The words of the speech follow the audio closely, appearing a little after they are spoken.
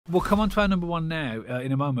We'll come on to our number one now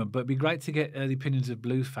in a moment, but it'd be great to get the opinions of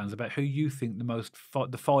Blues fans about who you think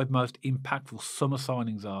the five most impactful summer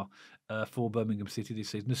signings are for Birmingham City this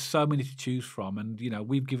season. There's so many to choose from, and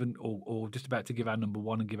we've given or just about to give our number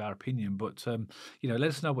one and give our opinion. But let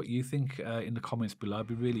us know what you think in the comments below. It'd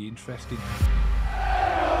be really interesting.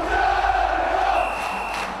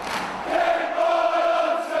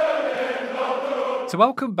 So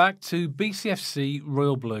welcome back to BCFC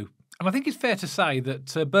Royal Blue. And I think it's fair to say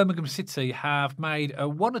that Birmingham City have made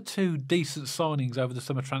one or two decent signings over the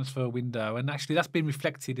summer transfer window. And actually that's been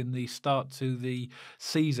reflected in the start to the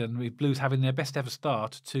season, with Blues having their best ever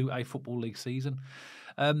start to a Football League season.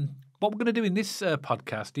 What we're going to do in this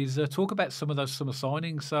podcast is talk about some of those summer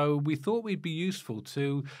signings. So we thought we'd be useful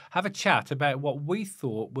to have a chat about what we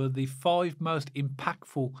thought were the five most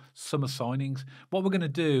impactful summer signings. What we're going to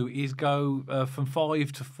do is go from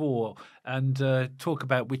 5 to 4 and talk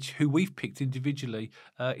about who we've picked individually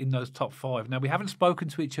in those top 5. Now, we haven't spoken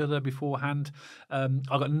to each other beforehand. I've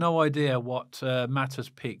got no idea what Matt has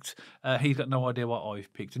picked. He's got no idea what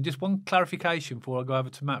I've picked. And just one clarification before I go over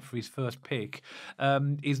to Matt for his first pick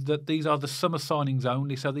is that these are the summer signings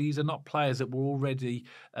only. So these are not players that were already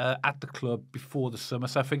at the club before the summer.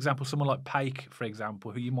 So, for example, someone like Paik, for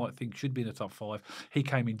example, who you might think should be in the top 5, he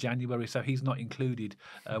came in January, so he's not included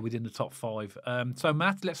within the top 5. So,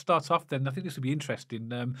 Matt, let's start off then. I think this will be interesting.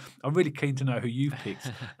 I'm really keen to know who you've picked.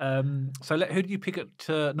 So who do you pick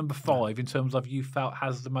at number 5 in terms of you felt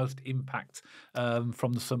has the most impact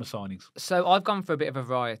from the summer signings? So I've gone for a bit of a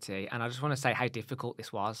variety, and I just want to say how difficult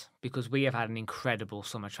this was, because we have had an incredible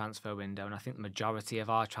summer transfer window, and I think the majority of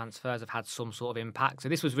our transfers have had some sort of impact. So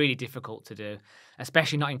this was really difficult to do,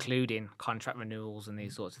 especially not including contract renewals and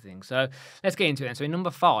these sorts of things. So let's get into it then. So in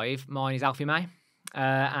number 5, mine is Alfie May.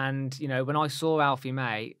 And, when I saw Alfie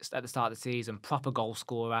May at the start of the season, proper goal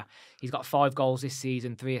scorer, he's got 5 goals this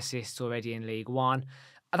season, 3 assists already in League One.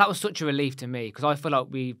 And that was such a relief to me, because I feel like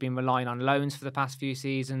we've been relying on loans for the past few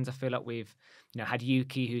seasons. I feel like we've had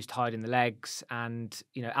Yuki, who's tied in the legs, and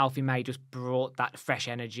Alfie May just brought that fresh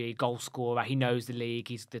energy, goal scorer. He knows the league.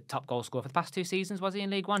 He's the top goal scorer for the past 2 seasons. Was he in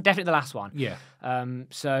League One? Definitely the last one. Yeah.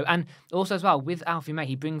 So, and also as well with Alfie May,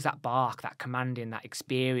 he brings that bark, that commanding, that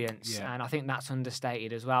experience, and I think that's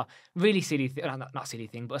understated as well. Really silly, not silly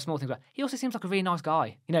thing, but a small thing. But he also seems like a really nice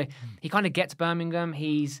guy. He kind of gets Birmingham.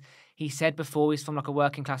 He said before he's from like a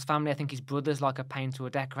working class family. I think his brother's like a painter or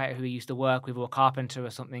decorator who he used to work with, or a carpenter or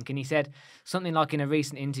something. And he said something like in a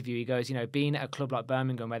recent interview, he goes, being at a club like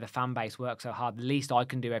Birmingham where the fan base works so hard, the least I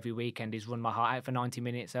can do every weekend is run my heart out for 90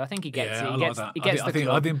 minutes. So I think he gets it.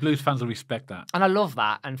 I think Blues fans will respect that. And I love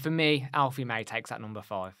that. And for me, Alfie May takes that number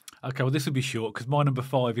 5. Okay, well, this will be short because my number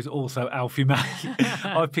 5 is also Alfie May.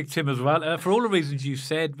 I picked him as well for all the reasons you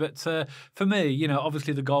said. But for me,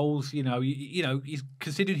 obviously the goals, he's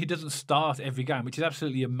considering he doesn't start every game, which is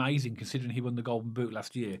absolutely amazing considering he won the Golden Boot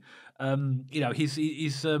last year.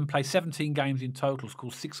 He's played 17 games in total,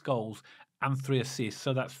 scored 6 goals and 3 assists.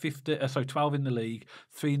 So that's 12 in the league,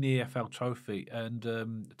 3 in the EFL Trophy, and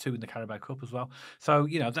 2 in the Carabao Cup as well. So,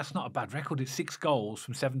 that's not a bad record. It's 6 goals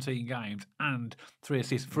from 17 games and 3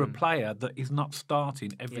 assists for a player that is not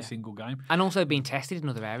starting every single game. And also being tested in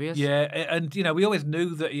other areas. Yeah, and, we always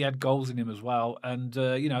knew that he had goals in him as well. And,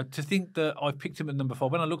 to think that I picked him at number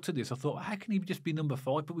 5, when I looked at this, I thought, how can he just be number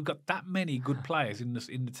 5? But we've got that many good players in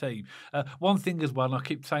the team. One thing as well, and I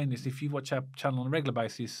keep saying this, if you watch our channel on a regular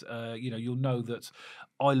basis, you'll know that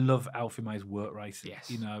I love Alfie May's work rate. Yes.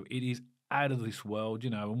 It is out of this world,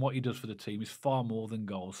 and what he does for the team is far more than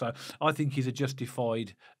goals. So I think he's a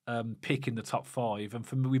justified pick in the top 5. And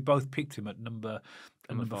for me, we both picked him at number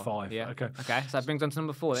 5. Yeah. Okay. So that brings on to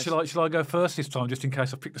number 4. Shall I go first this time, just in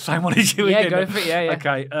case I pick the same one as you? Yeah, again? go for it. Yeah.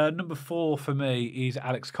 Okay. Number 4 for me is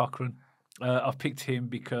Alex Cochrane. I've picked him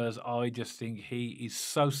because I just think he is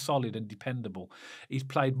so solid and dependable. He's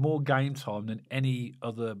played more game time than any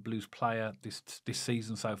other Blues player this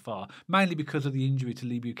season so far, mainly because of the injury to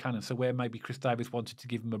Lee Buchanan. So where maybe Chris Davis wanted to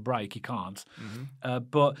give him a break, he can't.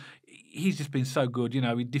 But he's just been so good.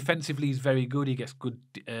 Defensively he's very good. He gets good,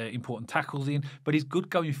 important tackles in, but he's good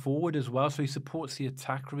going forward as well. So he supports the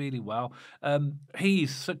attack really well. He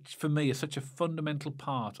is such a fundamental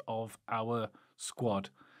part of our squad.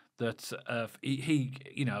 That he,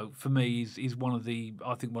 for me, is one of the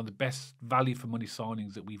best value for money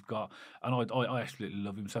signings that we've got, and I absolutely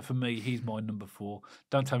love him. So for me, he's my number 4.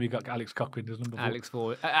 Don't tell me you got Alex Cochrane as number 4.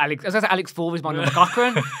 Alex 4 is my number.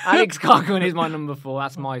 Cochrane. Alex Cochrane is my number 4.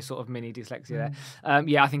 That's my sort of mini dyslexia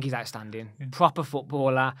there. I think he's outstanding. Proper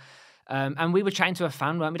footballer. And we were chatting to a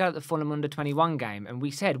fan, weren't we, down at the Fulham under-21 game, and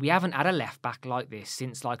we said we haven't had a left-back like this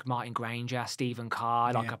since like Martin Granger, Stephen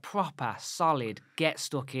Carr, like a proper, solid,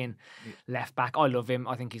 get-stuck-in left-back. I love him.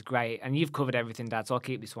 I think he's great. And you've covered everything, Dad, so I'll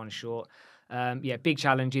keep this one short. Big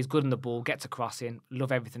challenges, good on the ball, gets a cross in,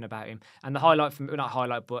 love everything about him. And the highlight, not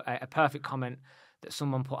highlight, but a perfect comment that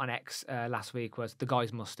someone put on X last week was, the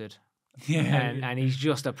guy's mustard. And he's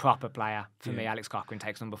just a proper player for me. Alex Cochrane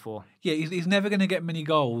takes number 4. Yeah, he's never going to get many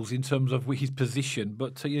goals in terms of his position,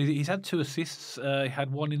 but he's had 2 assists. He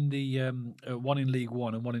had one in the one in League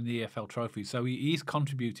One and one in the EFL Trophy, so he's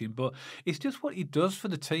contributing. But it's just what he does for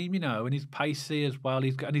the team, and he's pacey as well.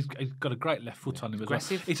 He's got a great left foot on him.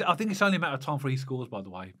 Aggressive. As well. I think it's only a matter of time before he scores, by the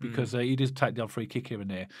way, because he does take the odd free kick here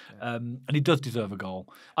and there, and he does deserve a goal.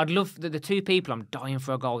 I'd love the 2 people I'm dying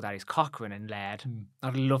for a goal. That is Cochrane and Laird.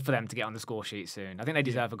 I'd love for them to get on the score sheet soon. I think they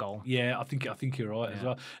deserve a goal. Yeah, I think you're right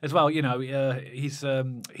as well.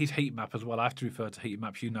 His heat map as well. I have to refer to heat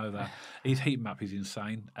maps. You know that his heat map is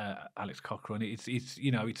insane. Alex Cochrane. It's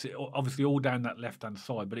obviously all down that left hand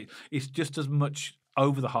side, but it's just as much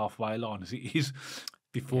over the halfway line as it is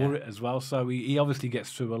before it as well. So he obviously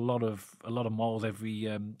gets through a lot of miles every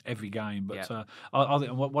game. But I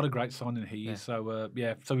think what a great signing he is. So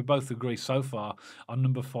so we both agree so far on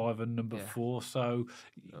number 5 and number 4. So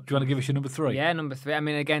do you want to give us your number 3? Yeah, number 3. I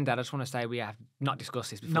mean, again, Dad, I just want to say we have not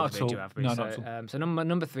discussed this before. Not at all. Not at all. So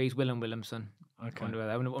number 3 is Willem Williamson. Okay.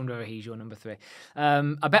 I wonder whether he's your number 3.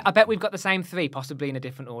 I bet we've got the same 3, possibly in a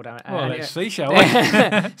different order. Well, let's see, shall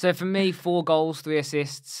we? So for me, 4 goals, 3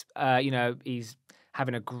 assists. He's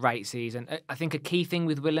having a great season. I think a key thing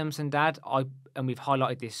with Williamson, Dad, and we've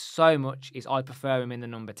highlighted this so much, is I prefer him in the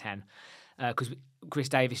number 10. Because Chris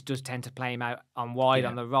Davis does tend to play him out on wide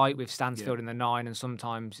on the right, with Stansfield in the 9, and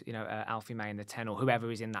sometimes Alfie May in the 10, or whoever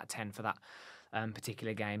is in that 10 for that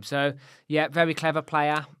particular game. So, very clever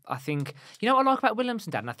player. I think, what I like about Williamson,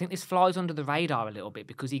 Dad, and I think this flies under the radar a little bit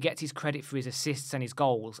because he gets his credit for his assists and his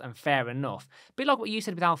goals, and fair enough. A bit like what you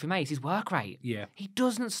said with Alfie May, his work rate. Yeah. He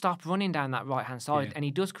doesn't stop running down that right-hand side, and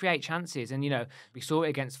he does create chances. And, we saw it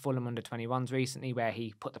against Fulham under-21s recently, where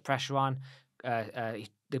he put the pressure on.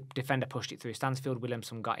 The defender pushed it through Stansfield.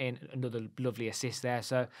 Williamson got in, another lovely assist there.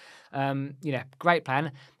 So, great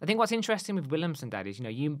plan. I think what's interesting with Williamson, Dad, is,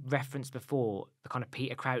 you referenced before the kind of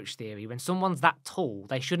Peter Crouch theory. When someone's that tall,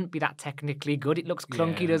 they shouldn't be that technically good. It looks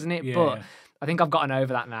clunky, doesn't it? Yeah. But I think I've gotten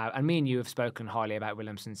over that now. And me and you have spoken highly about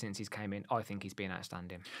Williamson since he's came in. I think he's been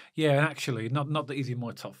outstanding. Yeah, and actually, not that he's in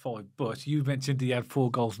my top 5, but you mentioned he had 4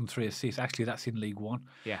 goals and 3 assists. Actually, that's in League One.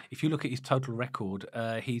 Yeah. If you look at his total record,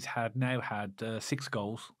 he's now had 6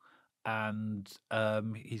 goals. And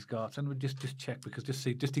he's got, and we'll just check because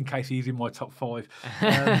just in case he's in my top 5,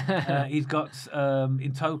 he's got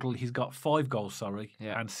in total he's got 5 goals,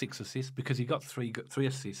 and 6 assists, because he got 3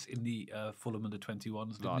 assists in the Fulham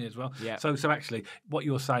under-21s, didn't he, as well? Yeah. So actually, what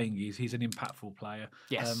you're saying is he's an impactful player.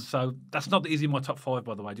 Yes. So that's not that he's in my top 5,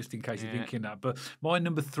 by the way, just in case you're thinking that. But my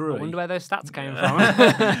number 3. I wonder where those stats came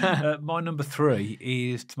from. My number 3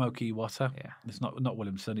 is Tomoki Iwata. Yeah. It's not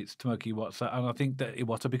Williamson. It's Tomoki Iwata, and I think that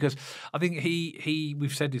Iwata, because I think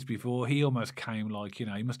we've said this before, he almost came like,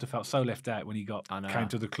 he must have felt so left out when he came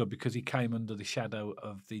to the club, because he came under the shadow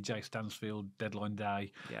of the Jay Stansfield deadline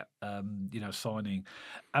day signing.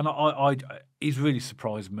 And he's really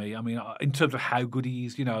surprised me. I mean, in terms of how good he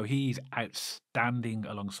is, he's outstanding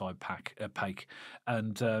alongside Paik.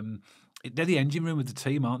 And they're the engine room of the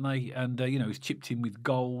team, aren't they? And, he's chipped in with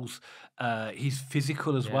goals. He's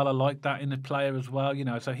physical as well. I like that in a player as well.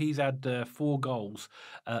 So he's had 4 goals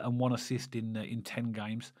and 1 assist in 10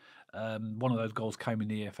 games. One of those goals came in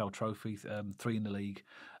the EFL Trophy, 3 in the league.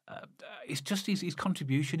 It's just his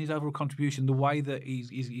contribution, his overall contribution, the way that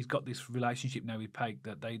he's got this relationship now with Paik,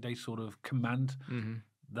 that they sort of command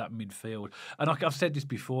that midfield. And I've said this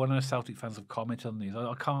before, and I know Celtic fans have commented on this.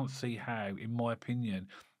 I can't see how, in my opinion,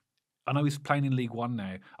 I know he's playing in League One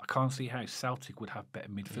now. I can't see how Celtic would have better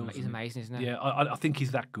midfielders. He's amazing, isn't he? Yeah, I think he's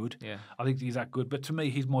that good. Yeah, I think he's that good. But to me,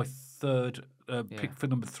 he's my 3rd pick for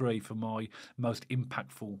number 3 for my most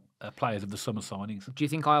impactful players of the summer signings. Do you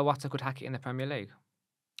think Iwata could hack it in the Premier League?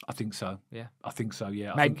 I think so. Yeah. I think so,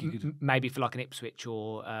 yeah. Maybe for like an Ipswich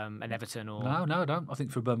or an Everton or... No, I don't. I think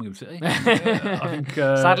for Birmingham City. I think,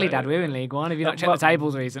 sadly, Dad, we're in League One. Have you not checked the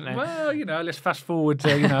tables recently? Well, let's fast forward,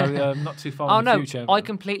 not too far in the future. I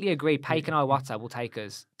completely agree. Paik and Iwata will take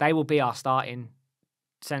us. They will be our starting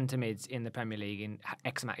centre mids in the Premier League in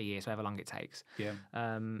X amount of years, however long it takes. Yeah.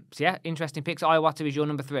 Interesting picks. Iwata is your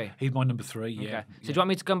number 3. He's my number 3. Yeah. Okay. So do you want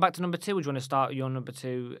me to come back to number 2, or do you want to start your number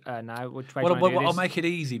 2 now? I'll make it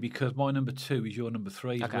easy, because my number 2 is your number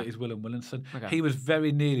 3. Is Willem Williamson. Okay. He was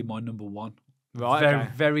very nearly my number 1. Right, Very, okay.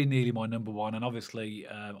 very nearly my number one, and obviously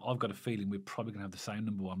I've got a feeling we're probably going to have the same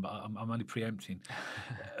number one, but I'm only preempting.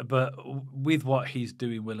 But with what he's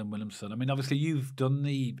doing, Williamson, I mean, obviously you've done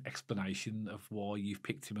the explanation of why you've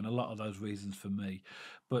picked him, and a lot of those reasons for me.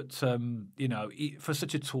 But for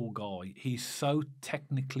such a tall guy, he's so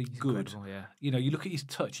technically good. Incredible, yeah. You look at his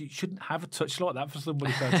touch; he shouldn't have a touch like that for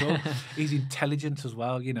somebody so tall. He's intelligent as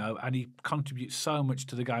well, and he contributes so much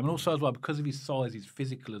to the game, and also as well because of his size, he's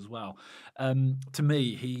physical as well. To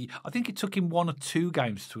me, I think it took him 1 or 2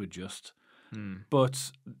 games to adjust.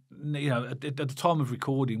 But at the time of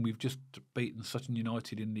recording, we've just beaten Sutton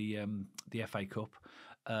United in the FA Cup.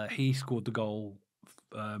 He scored the goal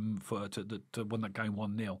to win that game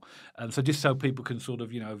 1-0. So just so people can sort of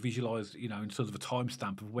visualise in sort of a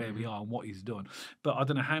timestamp of where we are and what he's done. But I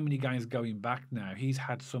don't know how many games going back now he's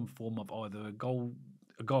had some form of either a goal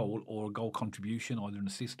or a goal contribution, either an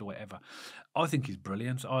assist or whatever. I think he's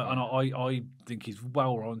brilliant. I think he's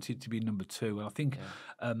well warranted to be number 2. And I think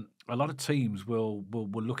a lot of teams will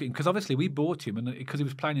look at him because obviously we bought him and because he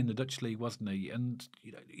was playing in the Dutch league, wasn't he? And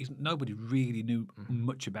nobody really knew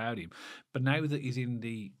much about him. But now that he's in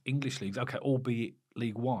the English leagues, okay, albeit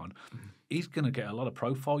League One, he's going to get a lot of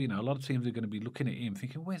profile. A lot of teams are going to be looking at him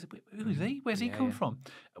thinking, who is he? Where's he come from?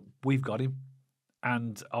 We've got him.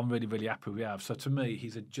 And I'm really, really happy we have. So to me,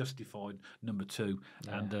 he's a justified number 2.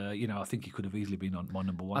 Yeah. And, I think he could have easily been on my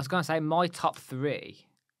number 1. I was going to say my top 3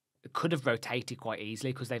 could have rotated quite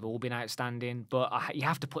easily because they've all been outstanding, but you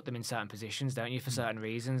have to put them in certain positions, don't you, for certain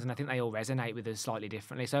reasons, and I think they all resonate with us slightly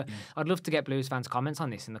differently. So I'd love to get Blues fans' comments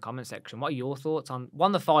on this in the comment section. What are your thoughts on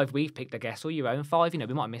the 5 we've picked, I guess, or your own 5? We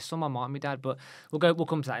might miss someone, mightn't we, Dad? But we'll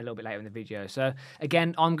come to that a little bit later in the video. So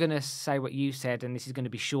again, I'm going to say what you said, and this is going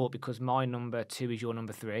to be short because my number 2 is your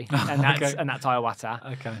number 3, and that's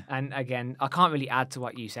Iwata. Okay. And again, I can't really add to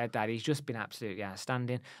what you said, Dad. He's just been absolutely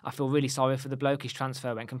outstanding. I feel really sorry for the bloke. His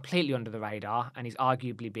transfer went completely under the radar, and he's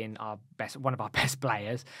arguably been one of our best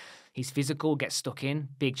players. He's physical, gets stuck in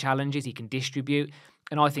big challenges, he can distribute,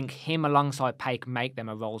 and I think him alongside Paik make them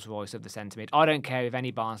a Rolls Royce of the centre mid. I don't care if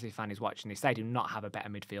any Barnsley fan is watching this; they do not have a better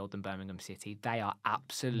midfield than Birmingham City. They are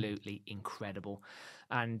absolutely incredible,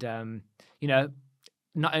 and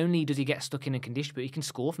not only does he get stuck in and can distribute, he can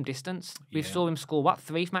score from distance. We saw him score,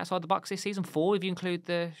 3 from outside the box this season? 4 if you include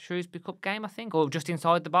the Shrewsbury Cup game, I think, or just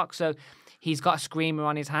inside the box. So he's got a screamer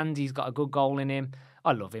on his hands. He's got a good goal in him.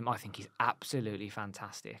 I love him. I think he's absolutely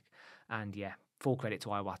fantastic. And full credit to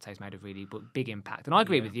Iwata. He's made a really big impact. And I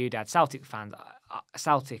agree with you, Dad. Celtic fans,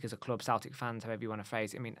 Celtic as a club, Celtic fans, however you want to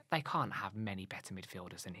phrase it, I mean, they can't have many better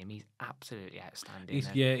midfielders than him. He's absolutely outstanding.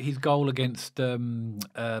 His goal against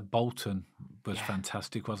Bolton was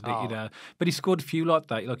fantastic, wasn't it? But he scored a few like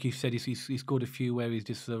that. Like you said, he scored a few where he's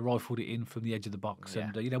just rifled it in from the edge of the box.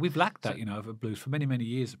 And, we've lacked that, over Blues for many, many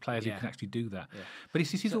years, players who can actually do that. Yeah. But it's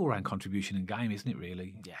his all-round contribution in game, isn't it,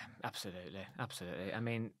 really? Yeah, absolutely. Absolutely. I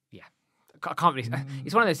mean, I can't really.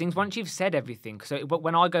 It's one of those things. Once you've said everything, so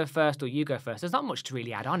when I go first or you go first, there's not much to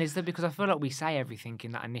really add on, is there? Because I feel like we say everything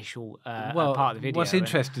in that initial part of the video. What's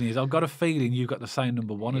interesting is I've got a feeling you've got the same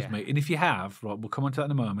number 1 as me, and if you have, right, we'll come on to that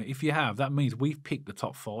in a moment. If you have, that means we've picked the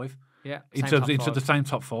top 5. Yeah, into the same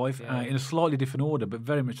top 5 in a slightly different order, but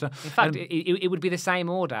very much so. In fact, it would be the same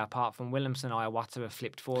order apart from Williamson and Iwata have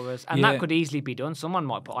flipped for us, and that could easily be done. Someone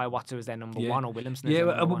might put Iwata as their number 1 or Williamson as their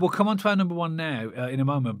number 1. We'll come on to our number 1 now in a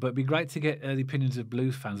moment, but it'd be great to get the opinions of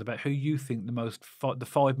Blues fans about who you think the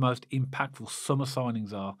 5 most impactful summer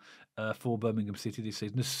signings are for Birmingham City this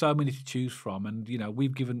season. There's so many to choose from, and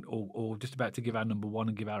we've given or just about to give our number 1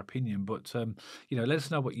 and give our opinion. But let us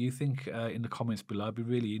know what you think in the comments below. It'd be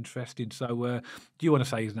really interesting. So, do you want to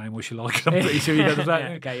say his name? Or should I like it? I'm pretty sure you know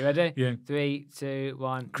that. Okay, you ready? Yeah. 3, 2,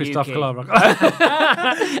 1. Christoph Clara.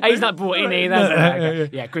 He's not brought in either.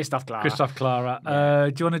 Yeah, Christoph Clara. Christoph Clara.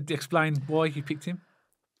 Do you want to explain why you picked him?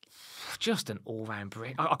 Just an all-round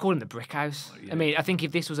brick. I call him the brick house. I mean, I think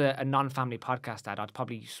if this was a non-family podcast, Dad, I'd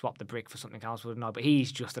probably swap the brick for something else, wouldn't I? But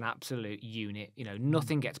he's just an absolute unit.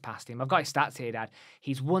 Nothing gets past him. I've got his stats here, Dad.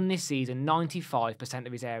 He's won this season 95%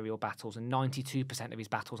 of his aerial battles and 92% of his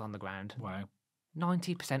battles on the ground. Wow.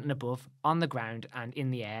 90% and above on the ground and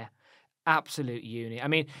in the air. Absolute unit. I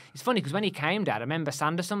mean, it's funny because when he came, Dad, I remember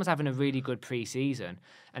Sanderson was having a really good pre-season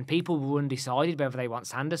and people were undecided whether they want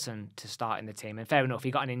Sanderson to start in the team. And fair enough,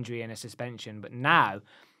 he got an injury and a suspension. But now,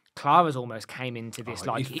 Clara's almost came into this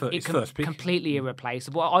completely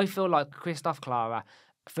irreplaceable. I feel like Christoph Clara,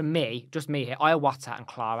 for me, just me here, Iwata and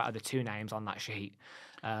Clara are the 2 names on that sheet.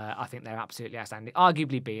 I think they're absolutely outstanding.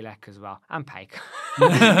 Arguably Bielek as well, and Paik.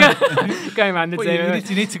 Going around the team.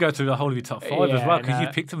 You need to go through the whole of your top 5 as well, because you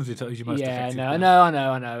picked them as your most effective. I know.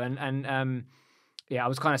 And Yeah, I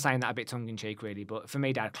was kind of saying that a bit tongue-in-cheek, really. But for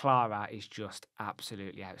me, Dad, Clara is just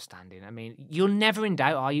absolutely outstanding. I mean, you're never in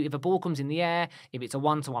doubt, are you? If a ball comes in the air, if it's a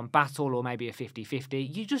one-to-one battle or maybe a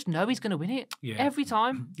 50-50, you just know he's going to win it every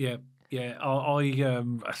time. Yeah. Yeah, I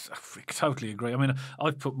totally agree. I mean,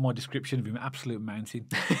 I've put my description of him absolute mountain.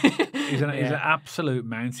 He's an absolute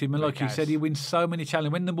mountain, and like you said, he wins so many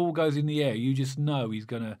challenges. When the ball goes in the air, you just know he's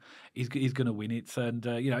gonna win it. And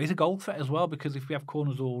he's a goal threat as well, because if we have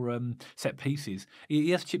corners or set pieces, he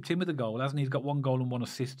has chipped in with a goal, hasn't he? He's got 1 goal and 1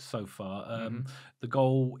 assist so far. The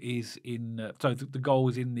goal is in the goal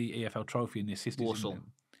is in the EFL Trophy, and the assist Warsaw. is in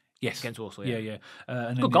Yes, against Warsaw. Yeah.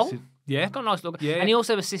 And good goal. Yeah, got a nice look. Yeah, and he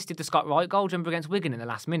also assisted the Scott Wright goal, jumper against Wigan in the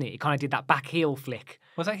last minute. He kind of did that back heel flick.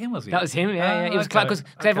 Was that him? Was it? That was him. Yeah. It was because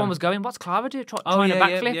everyone was going, "What's Clara do? Trying a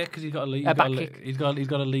backflip?" Yeah, because he's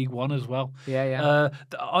got a League One as well. Yeah.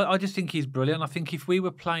 I just think he's brilliant. I think if we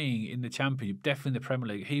were playing in the Championship, definitely in the Premier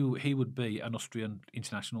League, he would be an Austrian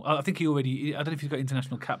international. I think he already. I don't know if he's got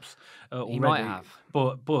international caps already. He might have.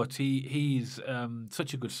 But he's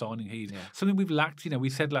such a good signing. He's something we've lacked. We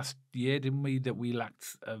said last year, didn't we, that we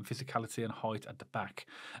lacked physicality and height at the back.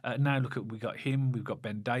 Now look at, we got him, we've got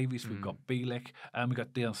Ben Davies, we've got Bielek, and we've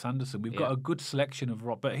got Dion Sanderson. We've got a good selection of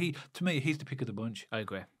rock. But to me, he's the pick of the bunch. I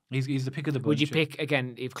agree. He's the pick of the bunch. Would you pick,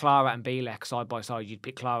 again, if Clara and Bielek side by side, you'd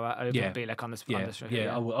pick Clara over Bielek on the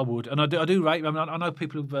Yeah, I would. And I do rate. I mean, I know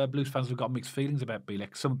people Blues fans have got mixed feelings about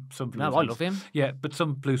Bielek. Some Blues fans, I love him. Yeah, but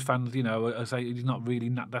some Blues fans, say he's not really.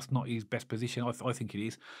 That's not his best position. I think it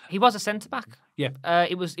is. He was a centre back. Yeah.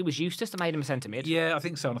 It was Eustace that made him a centre mid. Yeah, I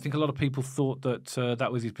think so. And I think a lot of people thought that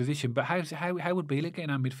that was his position. But how would Bielek get in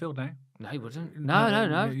our midfield now? No, he wouldn't.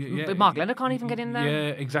 No. But Mark Leonard can't even get in there. Yeah,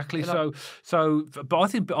 exactly. But I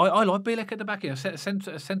think I like Bielek at the back.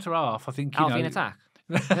 Centre half. I think Alfie in attack.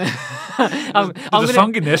 There's a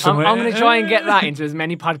song in there somewhere. I'm going to try and get that into as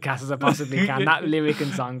many podcasts as I possibly can. That lyric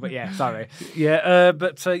and song. But yeah, sorry.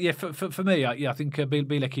 Yeah, for me, I think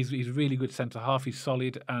Bielek is a really good centre half. He's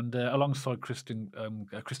solid, and alongside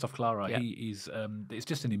Christoph Clara, he is. It's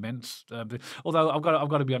just an immense. Although I've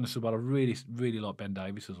got to be honest as well, I really like Ben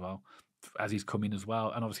Davies as well, as he's come in as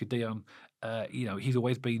well, and obviously Dion. He's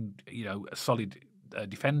always been a solid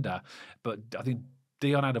defender, but I think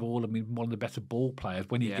Dion, out of all of them, one of the better ball players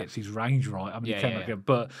when he gets his range right. I mean,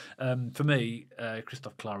 But for me,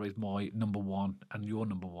 Christoph Clara is my number one, and your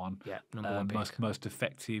number one. Yeah, number one pick. Most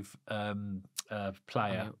effective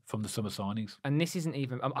player from the summer signings. And this isn't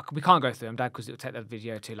even. We can't go through them, Dad, because it will take the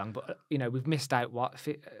video too long. But we've missed out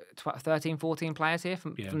 13, 14 players here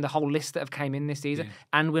from the whole list that have came in this season,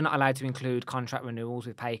 and we're not allowed to include contract renewals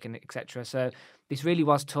with Paik, etc. So this really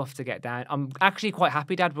was tough to get down. I'm actually quite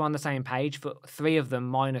happy, Dad, we're on the same page for 3 of them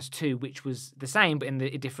minus 2, which was the same but in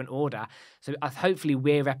a different order. So hopefully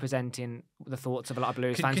we're representing the thoughts of a lot of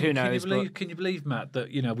Blues fans. Who knows? Can you believe, Matt, that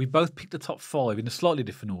we both picked the top 5 in a slightly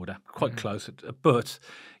different order, quite close, but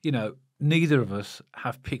neither of us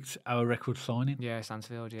have picked our record signing. Yeah,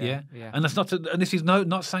 Stansfield. Yeah. And that's not. And this is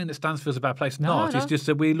not saying that Stansfield's a bad place. No. It's just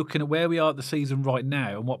that we're looking at where we are at the season right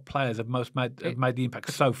now and what players have most made the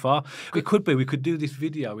impact so far. We could do this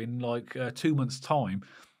video in like 2 months' time.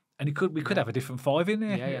 And we could have a different 5 in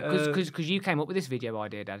there. Yeah. Because you came up with this video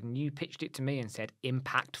idea, Dad, and you pitched it to me and said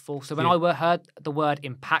impactful. So when I heard the word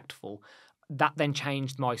impactful, that then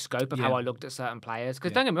changed my scope of how I looked at certain players.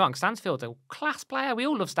 Because don't get me wrong, Stansfield's a class player. We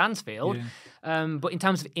all love Stansfield. But in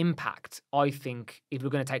terms of impact, I think if we're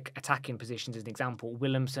going to take attacking positions as an example,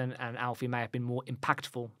 Williamson and Alfie may have been more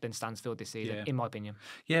impactful than Stansfield this season, in my opinion.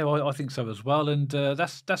 Yeah, well, I think so as well. And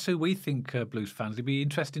that's who we think, Blues fans. It'd be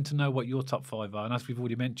interesting to know what your top 5 are. And as we've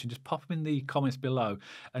already mentioned, just pop them in the comments below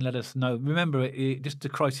and let us know. Remember, just the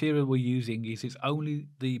criteria we're using is it's only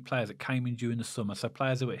the players that came in during the summer. So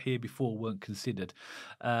players that were here before weren't considered,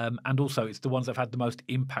 and also it's the ones that have had the most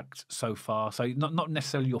impact so far. So not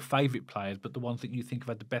necessarily your favourite players, but the ones that you think have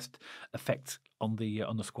had the best effect on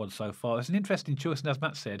the squad so far. It's an interesting choice, and as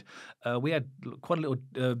Matt said, we had quite a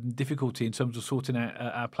little difficulty in terms of sorting out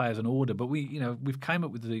our players in order. But we've came up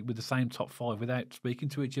with the same top 5 without speaking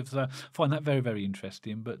to each other. So I find that very, very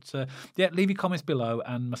interesting. But leave your comments below,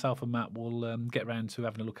 and myself and Matt will get round to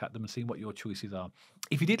having a look at them and seeing what your choices are.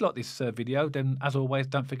 If you did like this video, then as always,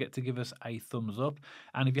 don't forget to give us a thumbs up.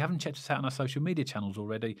 And if you haven't checked us out on our social media channels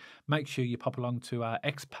already, make sure you pop along to our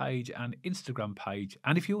X page and Instagram page.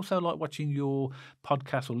 And if you also like watching your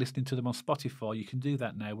podcasts or listening to them on Spotify, you can do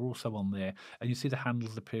that now. We're also on there, and you see the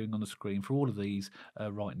handles appearing on the screen for all of these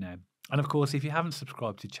right now. And of course, if you haven't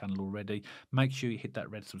subscribed to the channel already, make sure you hit that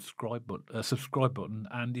red subscribe button.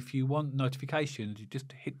 And if you want notifications, you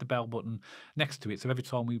just hit the bell button next to it. So every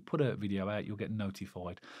time we put a video out, you'll get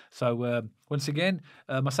notified. So once again,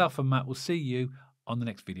 myself and Matt will see you on the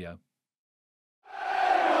next video.